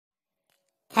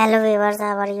Hello viewers,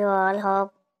 how are you all?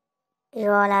 Hope you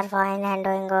all are fine and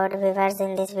doing good. Viewers,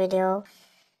 in this video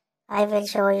I will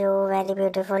show you very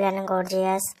beautiful and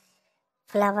gorgeous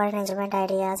flower arrangement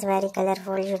ideas, very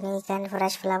colorful, unique and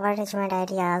fresh flower arrangement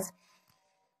ideas,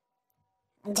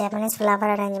 Japanese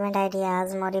flower arrangement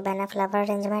ideas, Moribana flower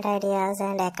arrangement ideas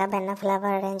and ikebana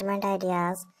flower arrangement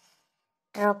ideas,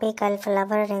 tropical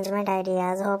flower arrangement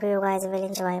ideas. Hope you guys will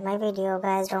enjoy my video.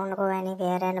 Guys, don't go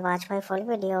anywhere and watch my full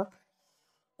video.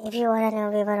 If you are a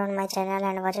new viewer on my channel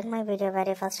and watching my video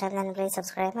very first time, then please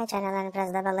subscribe my channel and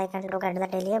press the bell icon to get the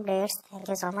daily updates. Thank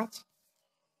you so much.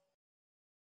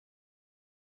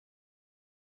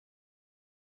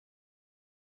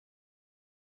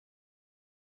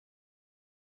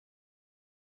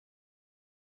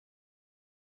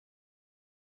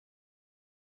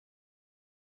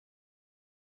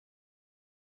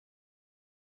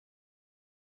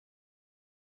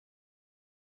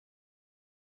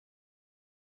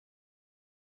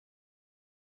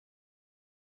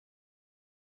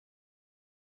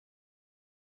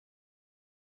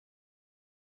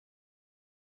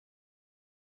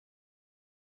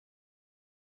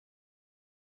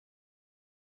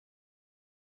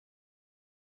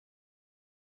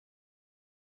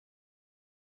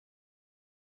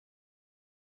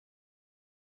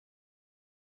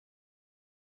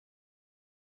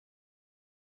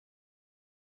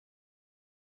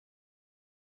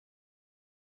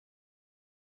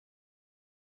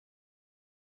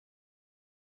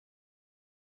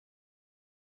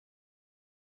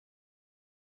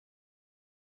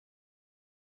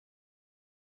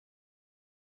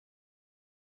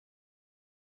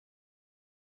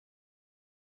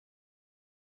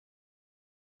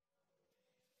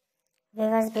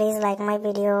 Viewers, please like my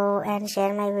video and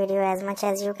share my video as much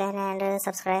as you can and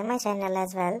subscribe my channel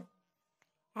as well.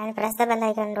 And press the bell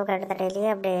icon to get the daily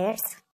updates.